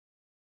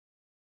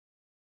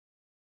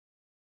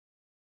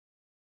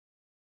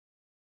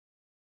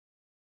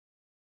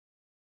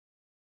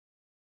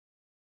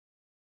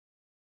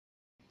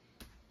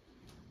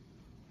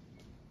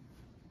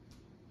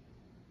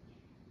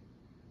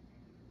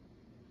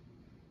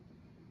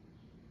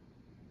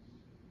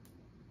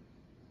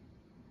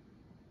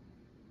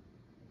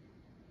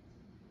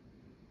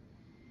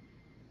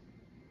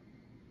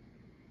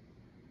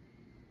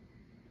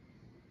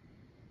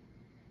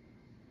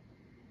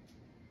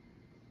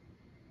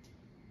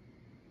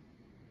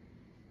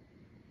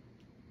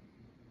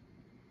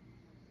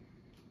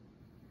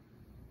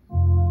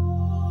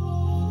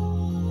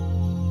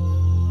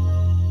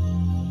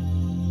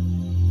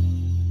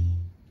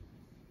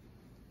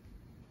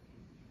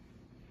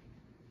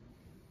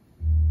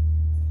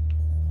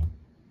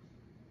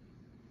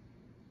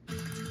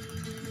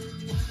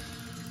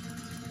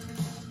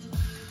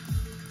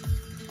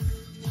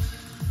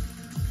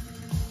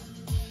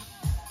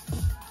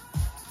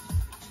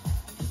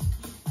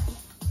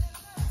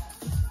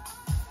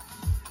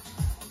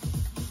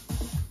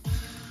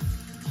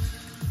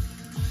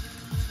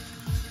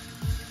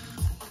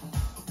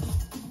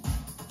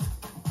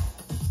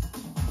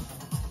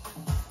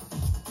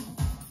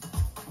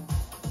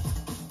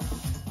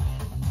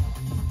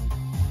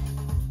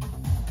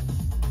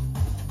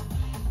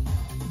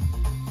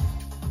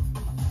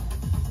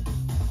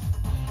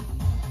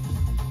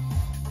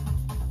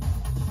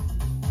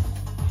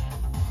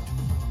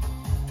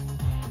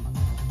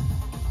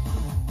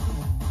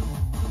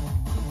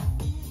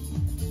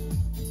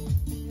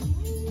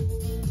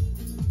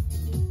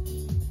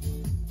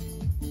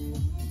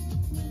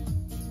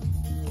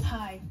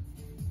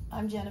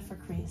I'm Jennifer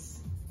Kries.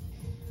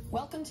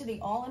 Welcome to the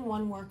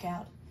all-in-one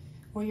workout,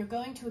 where you're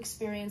going to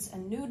experience a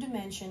new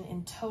dimension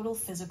in total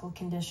physical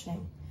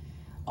conditioning.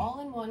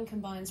 All-in-one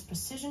combines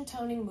precision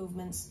toning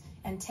movements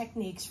and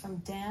techniques from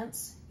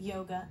dance,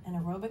 yoga, and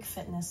aerobic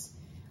fitness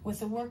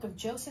with the work of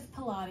Joseph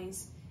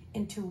Pilates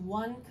into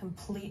one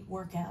complete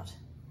workout.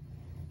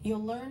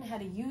 You'll learn how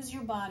to use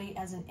your body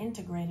as an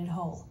integrated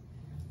whole.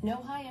 No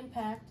high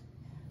impact,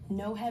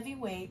 no heavy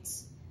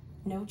weights,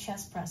 no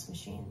chest press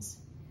machines.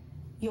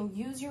 You'll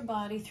use your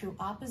body through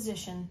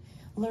opposition,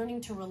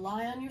 learning to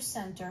rely on your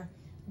center,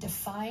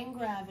 defying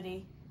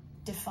gravity,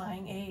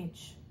 defying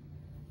age.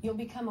 You'll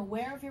become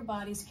aware of your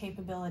body's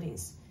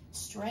capabilities,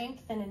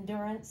 strength and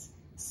endurance,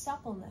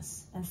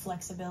 suppleness and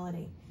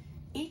flexibility.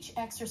 Each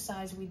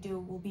exercise we do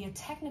will be a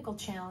technical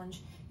challenge,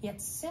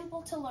 yet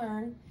simple to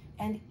learn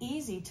and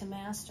easy to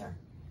master.